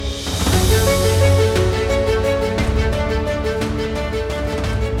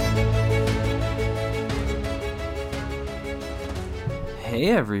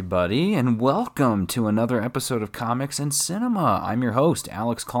everybody, and welcome to another episode of Comics and Cinema. I'm your host,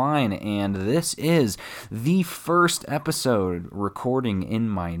 Alex Klein, and this is the first episode recording in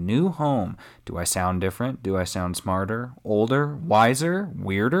my new home. Do I sound different? Do I sound smarter, older, wiser,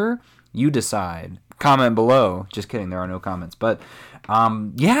 weirder? You decide. Comment below. Just kidding, there are no comments. But,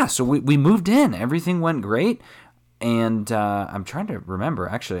 so we moved in. Everything went great, and I'm trying to remember.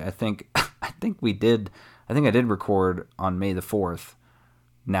 Actually, I think I did record on May the 4th,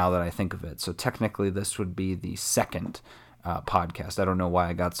 now that I think of it. So technically this would be the second podcast. I don't know why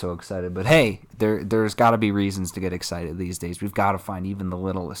I got so excited, but hey, there's got to be reasons to get excited these days. We've got to find even the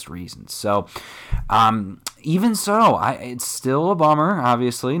littlest reasons. So even so, it's still a bummer,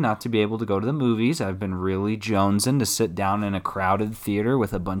 obviously, not to be able to go to the movies. I've been really jonesing to sit down in a crowded theater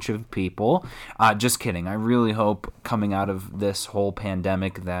with a bunch of people. Just kidding. I really hope coming out of this whole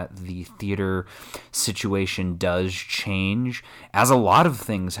pandemic that the theater situation does change, as a lot of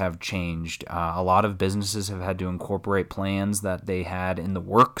things have changed. A lot of businesses have had to incorporate plans that they had in the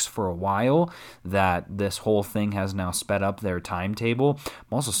works for a while, that this whole thing has now sped up their timetable.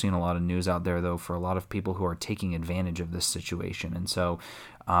 I'm also seeing a lot of news out there, though, for a lot of people who are taking advantage of this situation. And so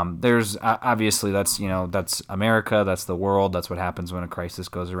there's obviously that's America, that's the world, that's what happens when a crisis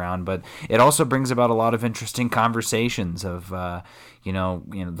goes around. But it also brings about a lot of interesting conversations of the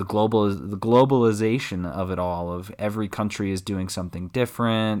globalization of it all. Of every country is doing something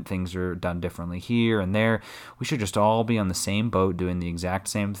different, things are done differently here and there. We should just all be on the same boat doing the exact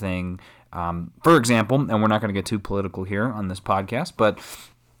same thing. For example, and we're not going to get too political here on this podcast, but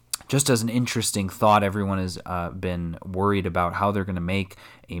just as an interesting thought, everyone has been worried about how they're going to make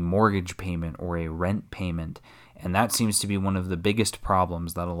a mortgage payment or a rent payment. And that seems to be one of the biggest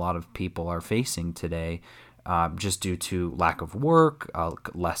problems that a lot of people are facing today, just due to lack of work,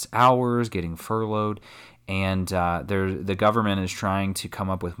 less hours, getting furloughed. And the government is trying to come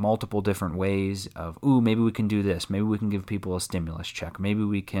up with multiple different ways of, maybe we can do this. Maybe we can give people a stimulus check. Maybe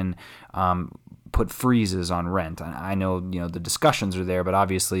we can put freezes on rent. I know, the discussions are there, but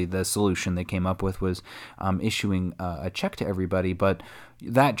obviously the solution they came up with was issuing a check to everybody. But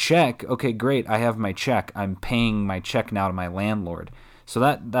that check, okay, great, I have my check. I'm paying my check now to my landlord. So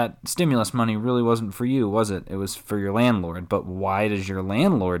that stimulus money really wasn't for you, was it? It was for your landlord. But why does your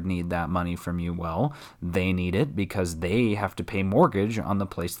landlord need that money from you? Well, they need it because they have to pay mortgage on the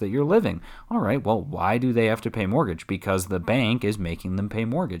place that you're living. All right, well, why do they have to pay mortgage? Because the bank is making them pay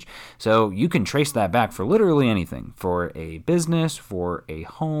mortgage. So you can trace that back for literally anything, for a business, for a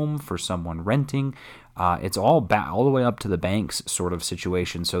home, for someone renting. It's all the way up to the bank's sort of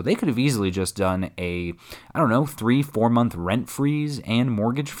situation. So they could have easily just done a, 3-4 month rent freeze and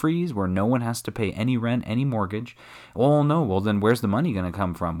mortgage freeze where no one has to pay any rent, any mortgage. Well, no. Well, then where's the money going to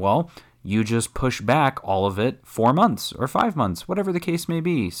come from? Well, you just push back all of it 4 months or 5 months, whatever the case may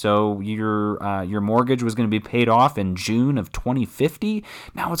be. So your mortgage was going to be paid off in June of 2050.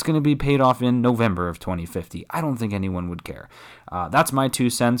 Now it's going to be paid off in November of 2050. I don't think anyone would care. That's my 2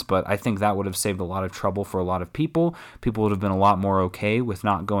 cents, but I think that would have saved a lot of trouble for a lot of people. People would have been a lot more okay with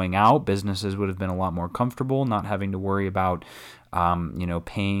not going out. Businesses would have been a lot more comfortable, not having to worry about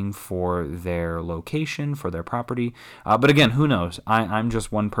paying for their location, for their property. But again, who knows? I'm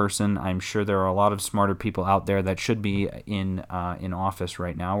just one person. I'm sure there are a lot of smarter people out there that should be in office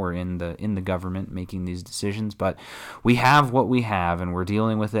right now or in the government making these decisions. But we have what we have, and we're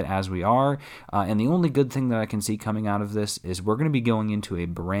dealing with it as we are. And the only good thing that I can see coming out of this is we're going to be going into a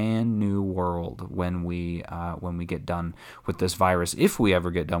brand new world when we get done with this virus, if we ever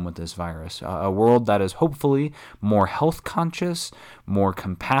get done with this virus. A world that is hopefully more health conscious, more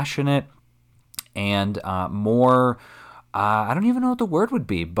compassionate, and more, I don't even know what the word would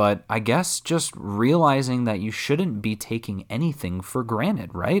be, but I guess just realizing that you shouldn't be taking anything for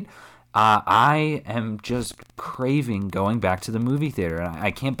granted, right? I am just craving going back to the movie theater. And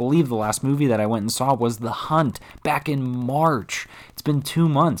I can't believe the last movie that I went and saw was The Hunt back in March. It's been 2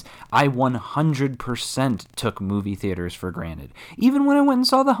 months. I 100% took movie theaters for granted. Even when I went and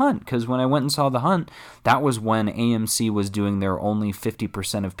saw The Hunt, because when I went and saw The Hunt, that was when AMC was doing their only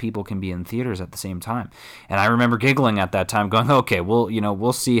 50% of people can be in theaters at the same time. And I remember giggling at that time, going, okay, well,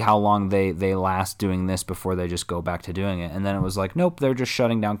 we'll see how long they last doing this before they just go back to doing it. And then it was like, nope, they're just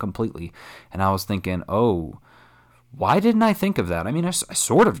shutting down completely. And I was thinking, why didn't I think of that? I mean, I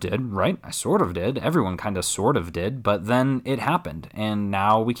sort of did, right? I sort of did. Everyone kind of sort of did. But then it happened. And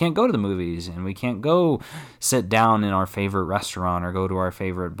now we can't go to the movies. And we can't go sit down in our favorite restaurant or go to our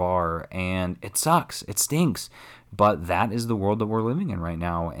favorite bar. And it sucks. It stinks. But that is the world that we're living in right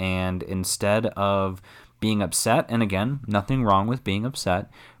now. And instead of being upset, and again, nothing wrong with being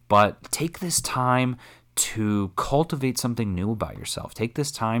upset, but take this time to cultivate something new about yourself. Take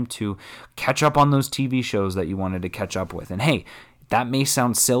this time to catch up on those TV shows that you wanted to catch up with. And hey, that may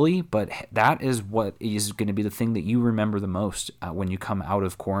sound silly, but that is what is going to be the thing that you remember the most when you come out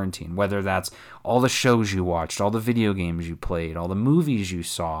of quarantine. Whether that's all the shows you watched, all the video games you played, all the movies you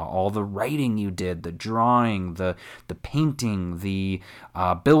saw, all the writing you did, the drawing, the painting, the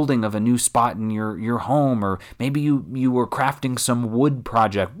building of a new spot in your home, or maybe you were crafting some wood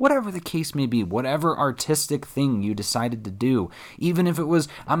project, whatever the case may be, whatever artistic thing you decided to do, even if it was,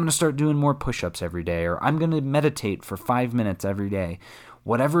 I'm going to start doing more push-ups every day, or I'm going to meditate for 5 minutes every day.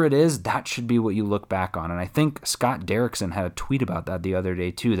 Whatever it is, that should be what you look back on. And I think Scott Derrickson had a tweet about that the other day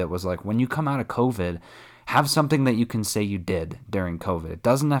too, that was like, when you come out of COVID, have something that you can say you did during COVID. It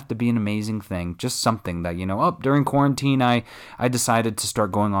doesn't have to be an amazing thing, just something that, during quarantine, I decided to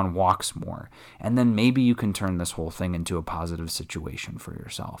start going on walks more. And then maybe you can turn this whole thing into a positive situation for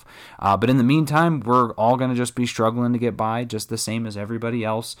yourself. But in the meantime, we're all going to just be struggling to get by just the same as everybody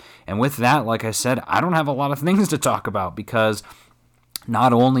else. And with that, like I said, I don't have a lot of things to talk about, because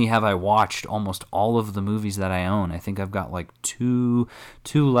not only have I watched almost all of the movies that I own, I think I've got like two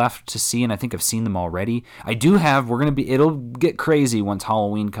left to see, and I think I've seen them already. I do have, it'll get crazy once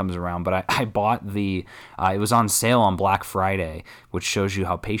Halloween comes around, but I bought it was on sale on Black Friday, which shows you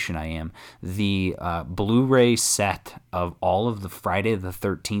how patient I am, the Blu-ray set of all of the Friday the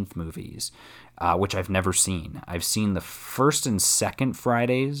 13th movies. Which I've never seen. I've seen the first and second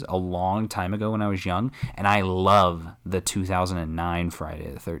Fridays a long time ago when I was young, and I love the 2009 Friday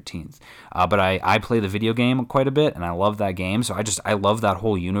the 13th. But I play the video game quite a bit, and I love that game, so I love that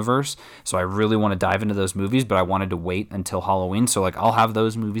whole universe, so I really want to dive into those movies, but I wanted to wait until Halloween, so I'll have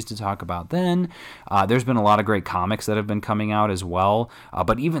those movies to talk about then. There's been a lot of great comics that have been coming out as well,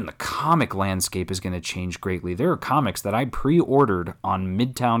 but even the comic landscape is going to change greatly. There are comics that I pre-ordered on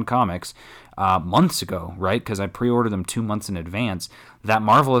Midtown Comics months ago, right? Because I pre-ordered them 2 months in advance, that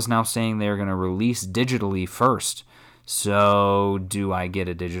Marvel is now saying they're going to release digitally first. So do I get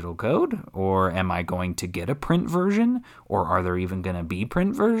a digital code, or am I going to get a print version, or are there even going to be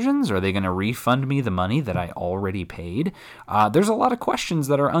print versions? Are they going to refund me the money that I already paid? There's a lot of questions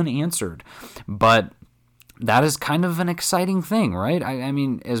that are unanswered, but that is kind of an exciting thing, right? I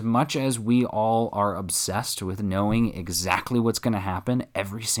mean, as much as we all are obsessed with knowing exactly what's going to happen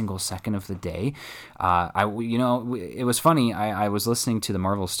every single second of the day, it was funny. I was listening to the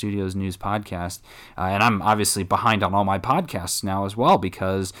Marvel Studios News podcast, and I'm obviously behind on all my podcasts now as well,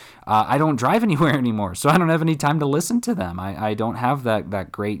 because I don't drive anywhere anymore, so I don't have any time to listen to them. I don't have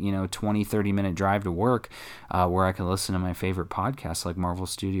that great 20, 30-minute drive to work where I can listen to my favorite podcasts like Marvel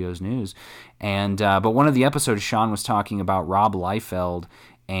Studios News. And but one of the episodes, Sean was talking about Rob Liefeld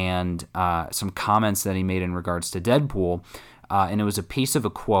and some comments that he made in regards to Deadpool. And it was a piece of a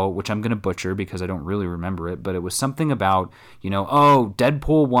quote, which I'm going to butcher because I don't really remember it, but it was something about,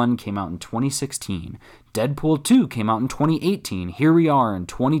 Deadpool 1 came out in 2016. Deadpool 2 came out in 2018. Here we are in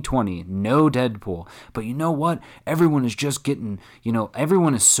 2020. No Deadpool. But you know what? Everyone is just getting,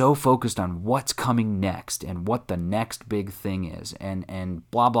 everyone is so focused on what's coming next and what the next big thing is and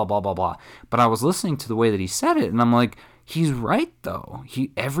blah, blah, blah, blah, blah. But I was listening to the way that he said it, and I'm like, he's right, though.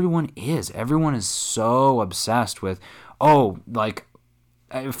 Everyone is so obsessed with,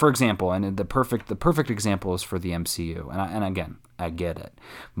 for example, and the perfect example is for the MCU. And again, I get it.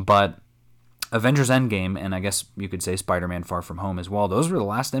 But Avengers Endgame, and I guess you could say Spider-Man Far From Home as well, those were the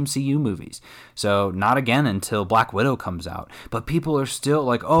last MCU movies. So not again until Black Widow comes out. But people are still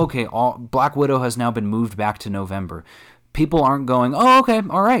like, Black Widow has now been moved back to November. People aren't going, okay,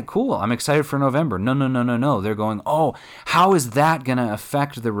 all right, cool, I'm excited for November. No. They're going, how is that going to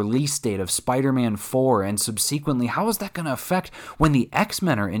affect the release date of Spider-Man 4? And subsequently, how is that going to affect when the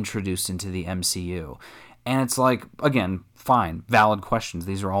X-Men are introduced into the MCU? And it's like, again, fine, valid questions.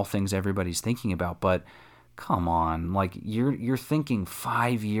 These are all things everybody's thinking about, but come on, like you're thinking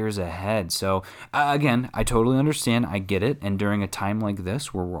 5 years ahead. So again, I totally understand. I get it. And during a time like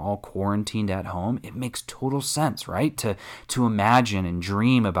this where we're all quarantined at home, it makes total sense, right? To imagine and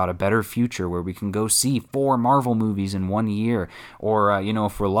dream about a better future where we can go see 4 Marvel movies in 1 year, or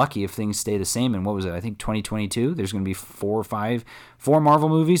if we're lucky, if things stay the same. And what was it? I think 2022. There's going to be 4 Marvel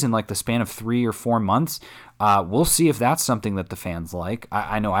movies in like the span of 3 or 4 months. We'll see if that's something that the fans like.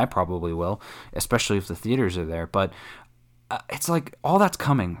 I know I probably will, especially if the theaters are there. But it's like all that's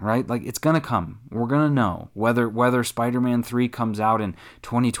coming, right? Like it's going to come. We're going to know whether Spider-Man 3 comes out in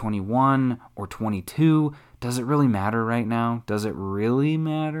 2021 or 22. Does it really matter right now? Does it really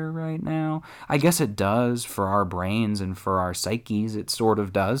matter right now? I guess it does for our brains and for our psyches. It sort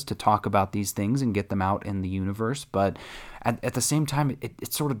of does to talk about these things and get them out in the universe. But at the same time,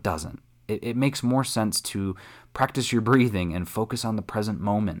 it sort of doesn't. It makes more sense to practice your breathing and focus on the present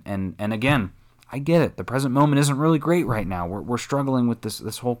moment. And again, I get it. The present moment isn't really great right now. We're struggling with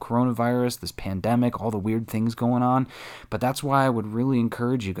this whole coronavirus, this pandemic, all the weird things going on. But that's why I would really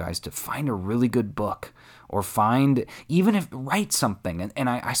encourage you guys to find a really good book, or write something. And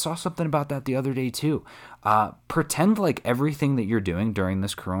I saw something about that the other day too. Pretend like everything that you're doing during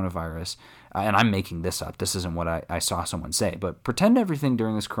this coronavirus, and I'm making this up, this isn't what I saw someone say, but pretend everything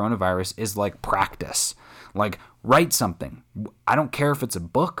during this coronavirus is like practice. Like, write something. I don't care if it's a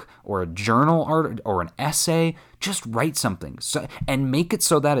book or a journal art or an essay. Just write something, and make it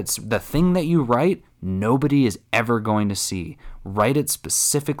so that it's the thing that you write nobody is ever going to see. Write it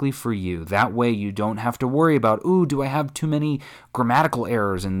specifically for you. That way you don't have to worry about, ooh, do I have too many grammatical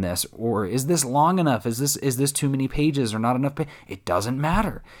errors in this? Or is this long enough? Is this too many pages or not enough pages? It doesn't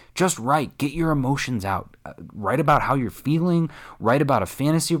matter. Just write. Get your emotions out. Write about how you're feeling. Write about a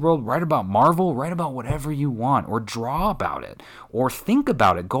fantasy world. Write about Marvel. Write about whatever you want. Or draw about it. Or think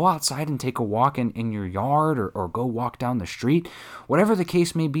about it. Go outside and take a walk in your yard, or go walk down the street. Whatever the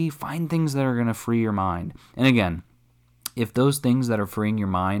case may be, find things that are going to free your mind. And again, if those things that are freeing your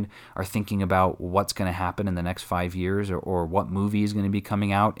mind are thinking about what's going to happen in the next 5 years, or what movie is going to be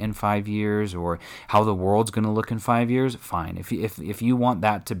coming out in 5 years, or how the world's going to look in 5 years, fine. If you want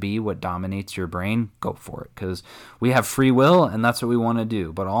that to be what dominates your brain, go for it, because we have free will and that's what we want to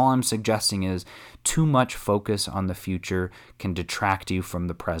do. But all I'm suggesting is too much focus on the future can detract you from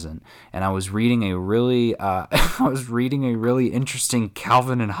the present. And I was reading a really interesting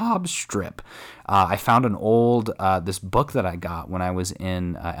Calvin and Hobbes strip. I found an old this book that I got when I was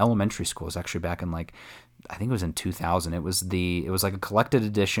in elementary school. It was actually back in I think it was in 2000. It was like a collected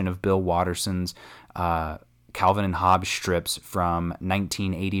edition of Bill Watterson's Calvin and Hobbes strips from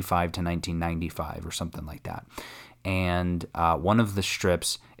 1985 to 1995 or something like that. And one of the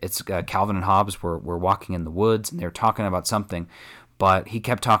strips, it's Calvin and Hobbes were walking in the woods, and they were talking about something, but he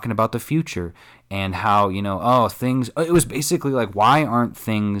kept talking about the future and how, it was basically like, why aren't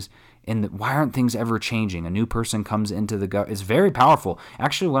things ever changing? A new person comes into it's very powerful.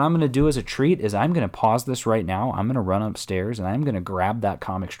 Actually, what I'm going to do as a treat is I'm going to pause this right now. I'm going to run upstairs and I'm going to grab that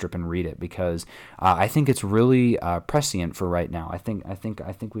comic strip and read it, because I think it's really prescient for right now. I think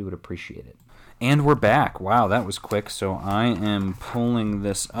we would appreciate it. And we're back. Wow, that was quick. So I am pulling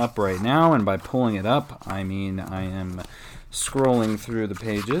this up right now, and by pulling it up, I mean I am scrolling through the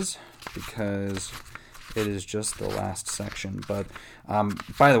pages, because it is just the last section. But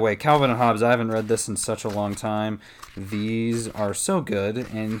by the way, Calvin and Hobbes, I haven't read this in such a long time. These are so good,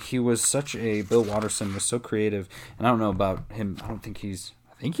 and Bill Watterson was so creative, and I don't know about him. I think he's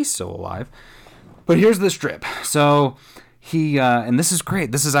still alive. But here's the strip. So and this is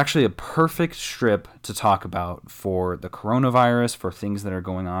great. This is actually a perfect strip to talk about for the coronavirus, for things that are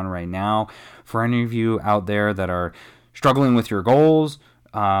going on right now, for any of you out there that are struggling with your goals.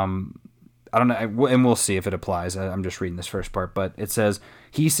 I don't know, and we'll see if it applies. I'm just reading this first part, but it says,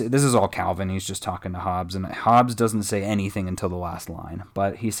 this is all Calvin. He's just talking to Hobbes, and Hobbes doesn't say anything until the last line.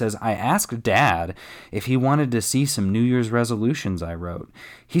 But he says, I asked Dad if he wanted to see some New Year's resolutions I wrote.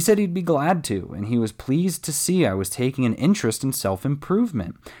 He said he'd be glad to, and he was pleased to see I was taking an interest in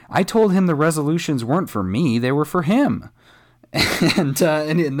self-improvement. I told him the resolutions weren't for me, they were for him. And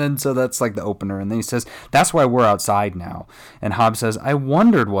then so that's like the opener, and then he says, that's why we're outside now. And Hobbes says, I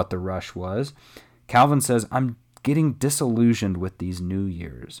wondered what the rush was. Calvin says, I'm getting disillusioned with these New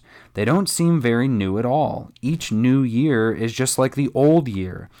Years. They don't seem very new at all. Each new year is just like the old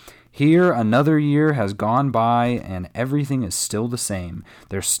year. Here, another year has gone by, and everything is still the same.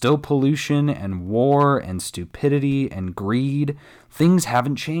 There's still pollution and war and stupidity and greed. Things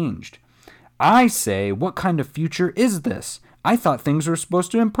haven't changed. I say, what kind of future is this? I thought things were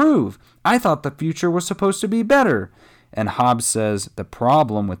supposed to improve. I thought the future was supposed to be better. And Hobbes says the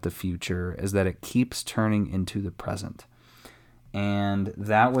problem with the future is that it keeps turning into the present. And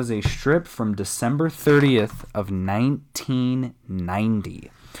that was a strip from December 30th of 1990.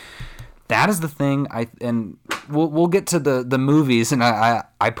 That is the thing. And we'll get to the movies, and I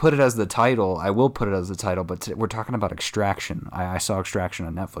put it as the title. I will put it as the title, but we're talking about Extraction. I saw Extraction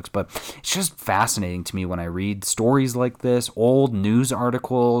on Netflix, but it's just fascinating to me when I read stories like this, old news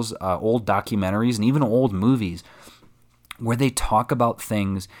articles, old documentaries, and even old movies, where they talk about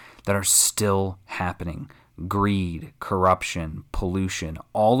things that are still happening. Greed, corruption, pollution,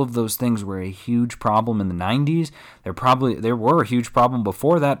 all of those things were a huge problem in the 90s. There were a huge problem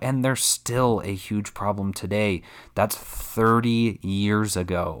before that, and they're still a huge problem today. That's 30 years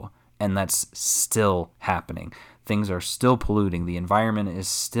ago, and that's still happening. Things are still polluting. The environment is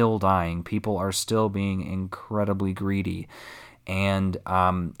still dying. People are still being incredibly greedy. And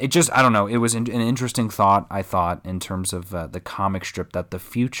it just, I don't know, it was an interesting thought, I thought, in terms of the comic strip, that the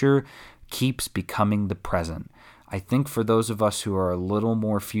future keeps becoming the present. I think for those of us who are a little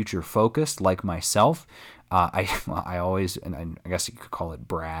more future focused, like myself, I always, and I guess you could call it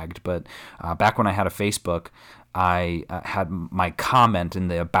bragged, but back when I had a Facebook, I had my comment in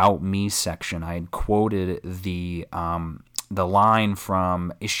the About Me section. I had quoted the line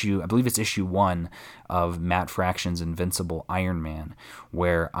from I believe it's issue 1 of Matt Fraction's Invincible Iron Man,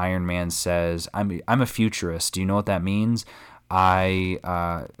 where Iron Man says, I'm a futurist. Do you know what that means? I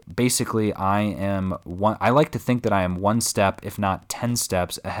like to think that I am one step, if not 10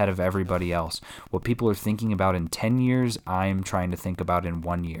 steps ahead of everybody else. What people are thinking about in 10 years, I'm trying to think about in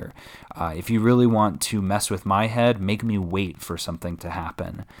 1 year. If you really want to mess with my head, make me wait for something to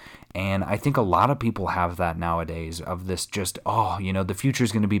happen. And I think a lot of people have that nowadays, of this just, the future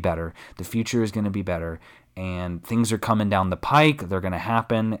is going to be better. The future is going to be better. And things are coming down the pike, they're going to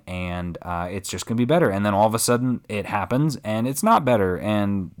happen, and it's just going to be better. And then all of a sudden it happens, and it's not better,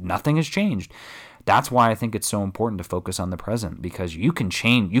 and nothing has changed. That's why I think it's so important to focus on the present, because you can't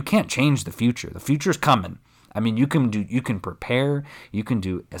change the future. The future's coming. I mean, you can prepare, you can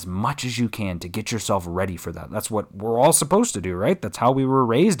do as much as you can to get yourself ready for that. That's what we're all supposed to do, right? That's how we were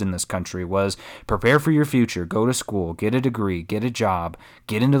raised in this country, was prepare for your future, go to school, get a degree, get a job,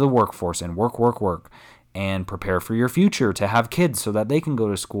 get into the workforce, and work, and prepare for your future to have kids so that they can go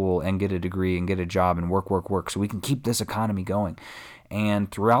to school and get a degree and get a job and work, so we can keep this economy going. And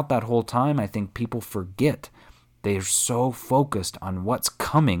throughout that whole time, I think people forget. They're so focused on what's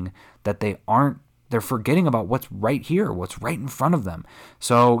coming that they're forgetting about what's right here, what's right in front of them.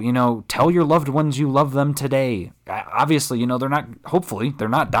 So, tell your loved ones you love them today. Obviously, hopefully they're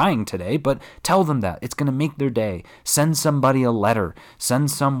not dying today, but tell them that. It's going to make their day. Send somebody a letter. Send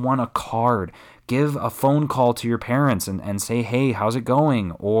someone a card. Give a phone call to your parents and say, hey, how's it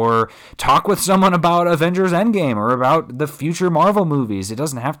going? Or talk with someone about Avengers Endgame or about the future Marvel movies. It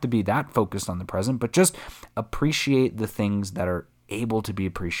doesn't have to be that focused on the present, but just appreciate the things that are able to be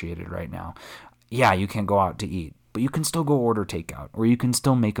appreciated right now. Yeah, you can't go out to eat, but you can still go order takeout, or you can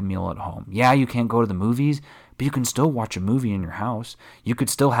still make a meal at home. Yeah, you can't go to the movies, but you can still watch a movie in your house. You could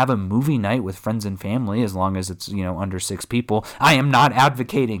still have a movie night with friends and family, as long as it's, under 6 people. I am not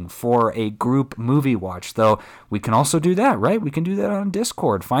advocating for a group movie watch, though. We can also do that, right? We can do that on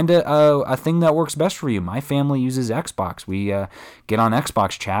Discord. Find a thing that works best for you. My family uses Xbox. We get on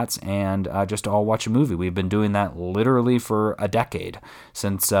Xbox chats and just all watch a movie. We've been doing that literally for a decade,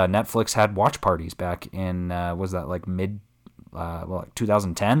 since Netflix had watch parties back in, was that like like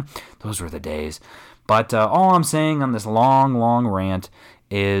 2010? Those were the days. But all I'm saying on this long rant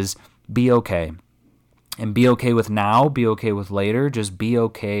is be okay. And be okay with now, be okay with later, just be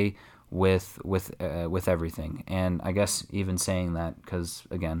okay with everything. And I guess even saying that, because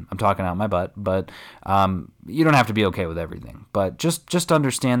again, I'm talking out my butt, but you don't have to be okay with everything. But just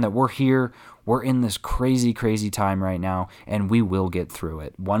understand that we're here. We're in this crazy time right now, and we will get through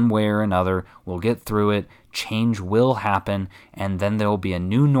it. One way or another, we'll get through it. Change will happen, and then there will be a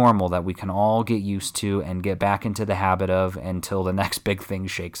new normal that we can all get used to and get back into the habit of until the next big thing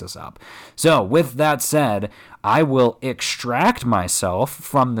shakes us up. So with that said, I will extract myself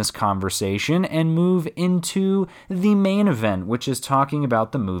from this conversation and move into the main event, which is talking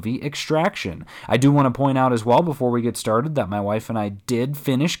about the movie Extraction. I do want to point out as well, before we get started, that my wife and I did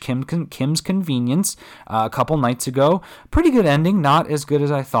finish Kim's Convenience a couple nights ago. Pretty good ending, not as good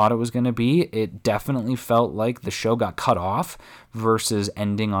as I thought it was going to be. It definitely felt like the show got cut off versus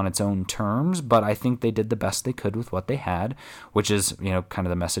ending on its own terms, but I think they did the best they could with what they had, which is, kind of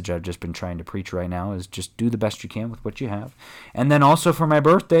the message I've just been trying to preach right now, is just do the best you can with what you have. And then also for my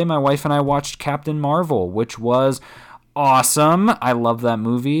birthday, my wife and I watched Captain Marvel, which was awesome. I love that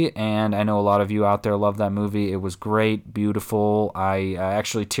movie, and I know a lot of you out there love that movie. It was great, beautiful. I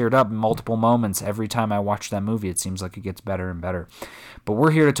actually teared up multiple moments every time I watch that movie. It seems like it gets better and better. But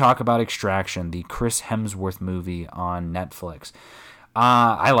we're here to talk about Extraction, the Chris Hemsworth movie on Netflix.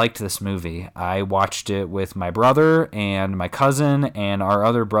 I liked this movie. I watched it with my brother and my cousin and our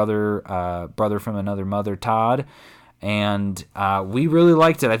other brother from another mother, Todd. And we really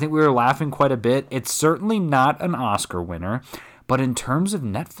liked it. I think we were laughing quite a bit. It's certainly not an Oscar winner, but in terms of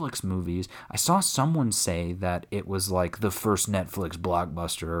Netflix movies, I saw someone say that it was like the first Netflix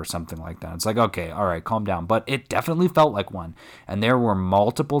blockbuster or something like that. It's like, okay, all right, calm down. But it definitely felt like one. And there were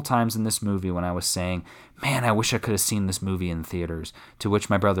multiple times in this movie when I was saying, man, I wish I could have seen this movie in theaters, to which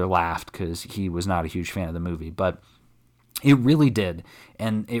my brother laughed because he was not a huge fan of the movie. But It really did.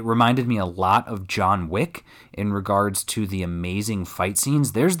 And it reminded me a lot of John Wick in regards to the amazing fight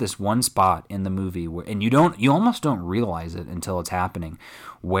scenes. There's this one spot in the movie where, and you almost don't realize it until it's happening,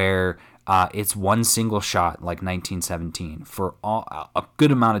 where it's one single shot, like 1917, for a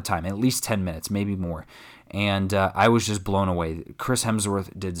good amount of time, at least 10 minutes, maybe more. And I was just blown away. Chris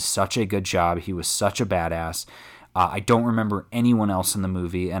Hemsworth did such a good job. He was such a badass. I don't remember anyone else in the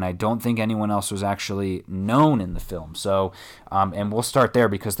movie, and I don't think anyone else was actually known in the film. So, and we'll start there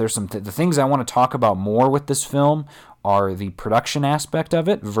because there's some the things I want to talk about more with this film are the production aspect of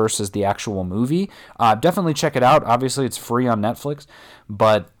it versus the actual movie. Definitely check it out. Obviously, it's free on Netflix,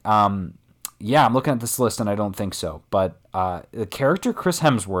 but yeah, I'm looking at this list and I don't think so. But the character Chris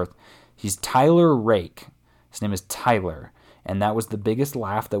Hemsworth, he's Tyler Rake. His name is Tyler, and that was the biggest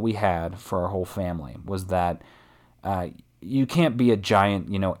laugh that we had for our whole family, was that you can't be a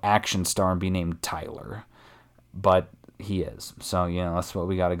giant, action star and be named Tyler, but he is. So, that's what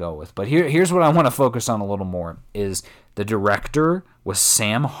we got to go with. But here's what I want to focus on a little more is the director was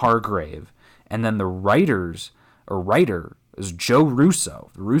Sam Hargrave, and then the writer is Joe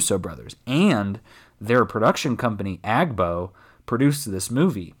Russo, the Russo brothers, and their production company, Agbo, produced this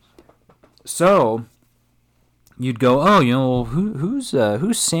movie. So you'd go,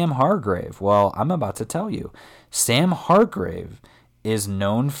 who's Sam Hargrave? Well, I'm about to tell you. Sam Hargrave is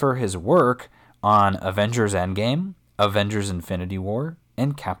known for his work on Avengers Endgame, Avengers Infinity War,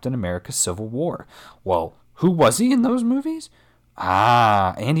 and Captain America Civil War. Well, who was he in those movies?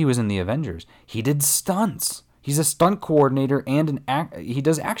 And he was in the Avengers. He did stunts. He's a stunt coordinator and he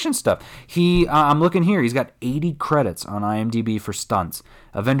does action stuff. I'm looking here. He's got 80 credits on IMDb for stunts.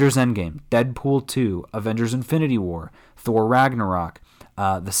 Avengers Endgame, Deadpool 2, Avengers Infinity War, Thor Ragnarok,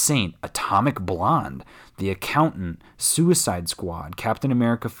 The Saint, Atomic Blonde, The Accountant, Suicide Squad, Captain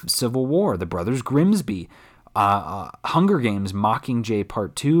America Civil War, The Brothers Grimsby, Hunger Games, Mockingjay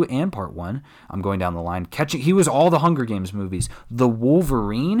Part 2 and Part 1. I'm going down the line. He was all the Hunger Games movies. The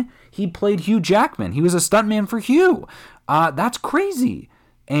Wolverine, he played Hugh Jackman. He was a stuntman for Hugh. That's crazy.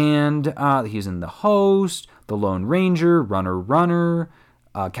 And he's in The Host, The Lone Ranger, Runner,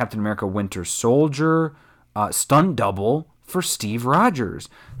 Captain America Winter Soldier, stunt double for Steve Rogers.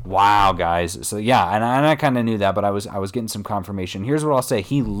 Wow, guys. So yeah, and I kind of knew that, but I was getting some confirmation. Here's what I'll say.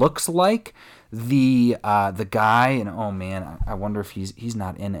 He looks like the guy, and oh man, I wonder if he's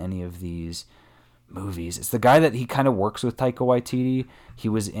not in any of these movies. It's the guy that he kind of works with, Taika Waititi. He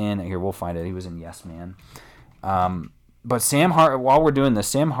was in we'll find it. He was in Yes Man. But while we're doing this,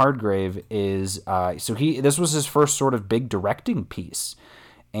 Sam Hargrave is this was his first sort of big directing piece,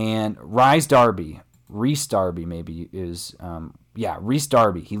 and Rhys Darby maybe is Rhys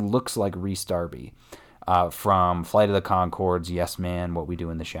Darby. He looks like Rhys Darby from Flight of the Conchords, Yes Man, What We Do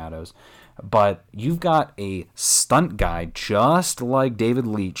in the Shadows. But you've got a stunt guy just like David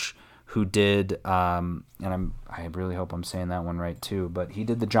Leitch, who did, and I really hope I'm saying that one right too, but he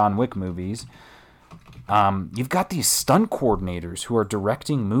did the John Wick movies. You've got these stunt coordinators who are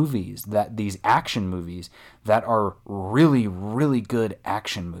directing these action movies that are really, really good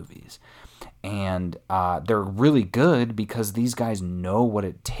action movies. And they're really good because these guys know what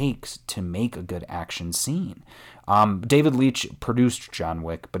it takes to make a good action scene. David Leitch produced John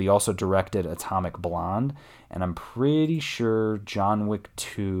Wick, but he also directed Atomic Blonde, and I'm pretty sure John Wick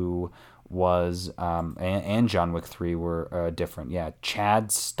 2 was, and John Wick 3 were different. Yeah, Chad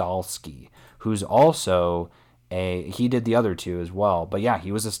Stahelski, who's also he did the other two as well. But yeah,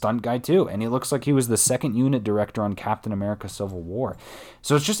 he was a stunt guy too, and he looks like he was the second unit director on Captain America Civil War.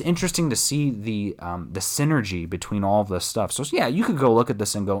 So it's just interesting to see the synergy between all of this stuff. So yeah, you could go look at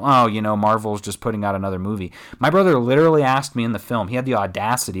this and go, oh, Marvel's just putting out another movie. My brother literally asked me in the film, he had the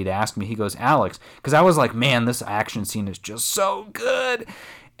audacity to ask me, he goes, Alex, because I was like, man, this action scene is just so good.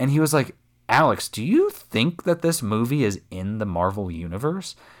 And he was like, Alex, do you think that this movie is in the Marvel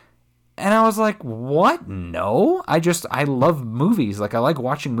Universe? And I was like, what? No. I love movies. Like, I like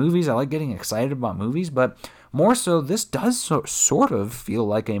watching movies. I like getting excited about movies. But more so, this does sort of feel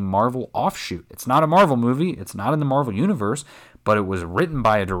like a Marvel offshoot. It's not a Marvel movie. It's not in the Marvel Universe. But it was written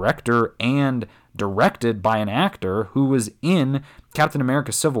by a director and directed by an actor who was in Captain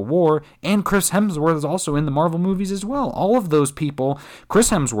America Civil War. And Chris Hemsworth is also in the Marvel movies as well. All of those people, Chris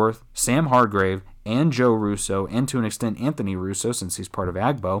Hemsworth, Sam Hargrave, and Joe Russo, and to an extent Anthony Russo, since he's part of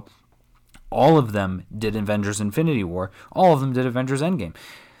Agbo, all of them did Avengers Infinity War. All of them did Avengers Endgame.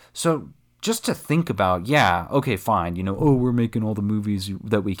 So just to think about, yeah, okay, fine, we're making all the movies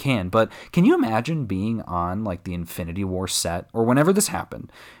that we can. But can you imagine being on like the Infinity War set or whenever this happened,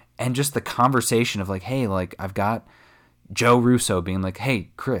 and just the conversation of like, hey, like I've got Joe Russo being like, hey,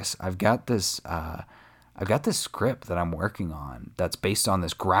 Chris, I've got this I've got this script that I'm working on that's based on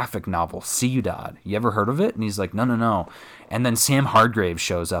this graphic novel, Ciudad. You ever heard of it? And he's like, no, no, no. And then Sam Hargrave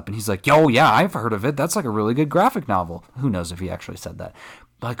shows up and he's like, yo, yeah, I've heard of it. That's like a really good graphic novel. Who knows if he actually said that.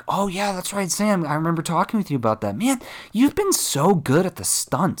 Like, oh yeah, that's right, Sam. I remember talking with you about that. Man, you've been so good at the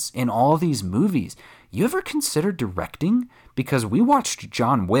stunts in all of these movies. You ever considered directing? Because we watched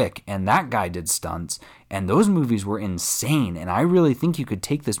John Wick and that guy did stunts and those movies were insane. And I really think you could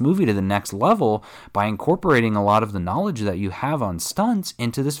take this movie to the next level by incorporating a lot of the knowledge that you have on stunts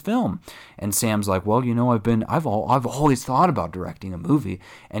into this film. And Sam's like, well, you know, I've always thought about directing a movie.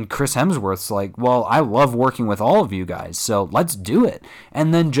 And Chris Hemsworth's like, well, I love working with all of you guys, so let's do it.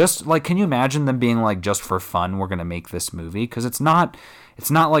 And then just like, can you imagine them being like, just for fun, we're going to make this movie? Because it's not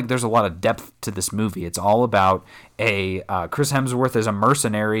like there's a lot of depth to this movie. It's all about Chris Hemsworth is a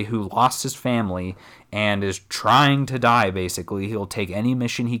mercenary who lost his family and is trying to die, basically. He'll take any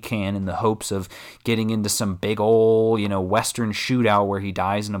mission he can in the hopes of getting into some big old, Western shootout where he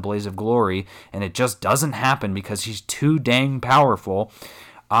dies in a blaze of glory, and it just doesn't happen because he's too dang powerful.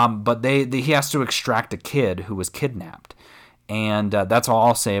 But he has to extract a kid who was kidnapped. And that's all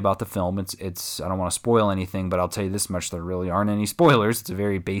I'll say about the film. It's I don't want to spoil anything, but I'll tell you this much: there really aren't any spoilers. It's a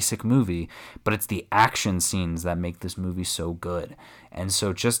very basic movie, but it's the action scenes that make this movie so good. And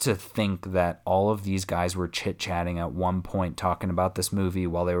so just to think that all of these guys were chit-chatting at one point talking about this movie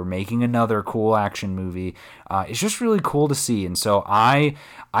while they were making another cool action movie, it's just really cool to see. And so I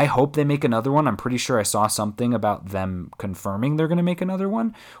hope they make another one. I'm pretty sure I saw something about them confirming they're going to make another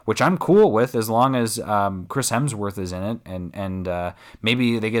one, which I'm cool with as long as Chris Hemsworth is in it, and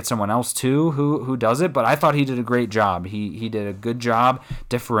maybe they get someone else too who does it. But I thought he did a great job. He did a good job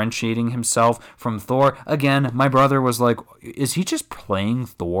differentiating himself from Thor. Again, my brother was like, is he just playing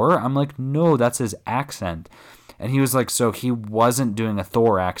Thor? I'm like, no, that's his accent. And he was like, so he wasn't doing a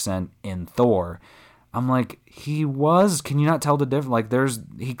Thor accent in Thor. I'm like, he was. Can you not tell the difference?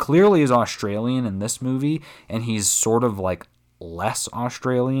 Like, he clearly is Australian in this movie, and he's sort of like less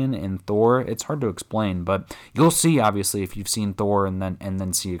Australian in Thor. It's hard to explain, but you'll see, obviously, if you've seen Thor and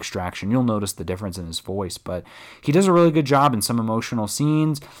then see Extraction, you'll notice the difference in his voice. But he does a really good job in some emotional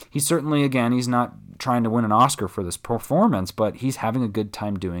scenes. He's certainly, again, he's not trying to win an Oscar for this performance, but he's having a good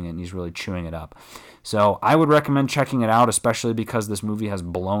time doing it, and he's really chewing it up. So I would recommend checking it out, especially because this movie has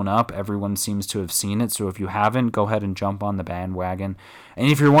blown up. Everyone seems to have seen it, so if you haven't, go ahead and jump on the bandwagon.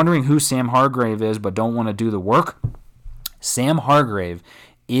 And if you're wondering who Sam Hargrave is but don't want to do the work, Sam Hargrave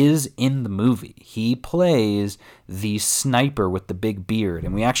is in the movie. He plays the sniper with the big beard,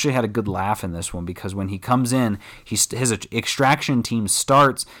 and we actually had a good laugh in this one because when he comes in, his extraction team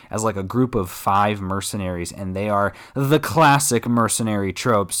starts as like a group of 5 mercenaries, and they are the classic mercenary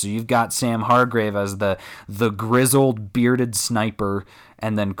tropes. So you've got Sam Hargrave as the grizzled bearded sniper,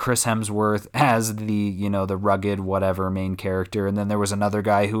 and then Chris Hemsworth as the rugged whatever main character, and then there was another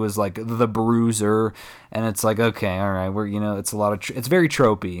guy who was like the bruiser, and it's like, okay, all right, it's a lot of it's very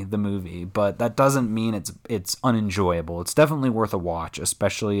tropey, the movie, but that doesn't mean it's unenjoyable. It's definitely worth a watch,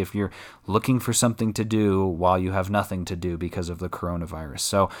 especially if you're looking for something to do while you have nothing to do because of the coronavirus.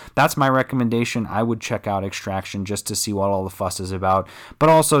 So that's my recommendation. I would check out Extraction just to see what all the fuss is about, but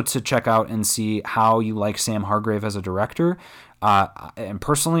also to check out and see how you like Sam Hargrave as a director. And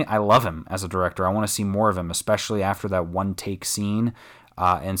personally, I love him as a director. I want to see more of him, especially after that one-take scene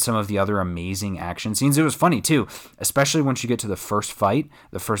and some of the other amazing action scenes. It was funny, too, especially once you get to the first fight,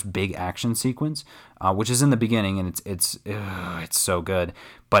 the first big action sequence, which is in the beginning, and it's so good.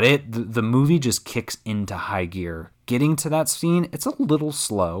 But the movie just kicks into high gear. Getting to that scene, it's a little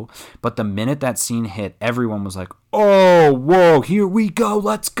slow, but the minute that scene hit, everyone was like, oh, whoa, here we go,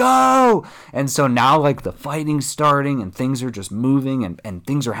 let's go. And so now, like, the fighting's starting, and things are just moving, and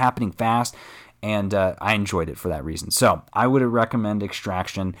things are happening fast. And I enjoyed it for that reason. So I would recommend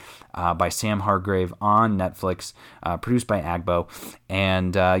Extraction by Sam Hargrave on Netflix, produced by Agbo.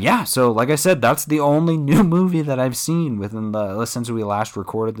 And so like I said, that's the only new movie that I've seen since we last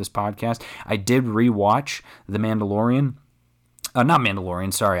recorded this podcast. I did rewatch The Mandalorian. Not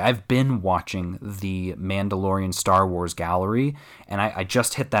Mandalorian, sorry. I've been watching the Mandalorian Star Wars Gallery, and I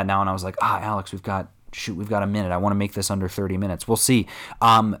just hit that now, and I was like, Alex, we've got a minute. I want to make this under 30 minutes. We'll see.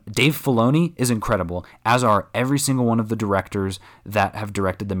 Dave Filoni is incredible, as are every single one of the directors that have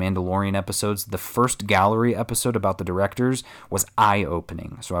directed the Mandalorian episodes. The first gallery episode about the directors was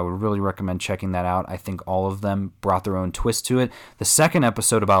eye-opening, so I would really recommend checking that out. I think all of them brought their own twist to it. The second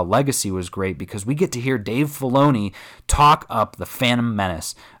episode about Legacy was great because we get to hear Dave Filoni talk up The Phantom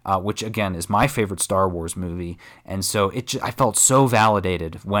Menace. which again is my favorite Star Wars movie. And so I felt so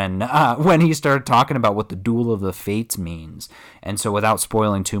validated when he started talking about what the Duel of the Fates means. And so without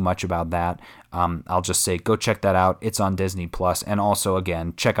spoiling too much about that, I'll just say go check that out. It's on Disney Plus. And also,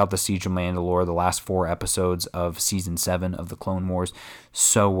 again, check out the Siege of Mandalore, the last 4 episodes of Season 7 of the Clone Wars.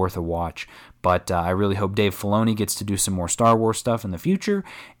 So worth a watch. But I really hope Dave Filoni gets to do some more Star Wars stuff in the future.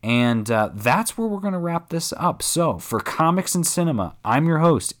 And that's where we're going to wrap this up. So for Comics and Cinema, I'm your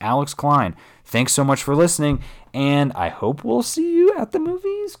host, Alex Klein. Thanks so much for listening. And I hope we'll see you at the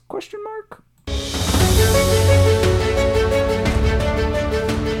movies, ?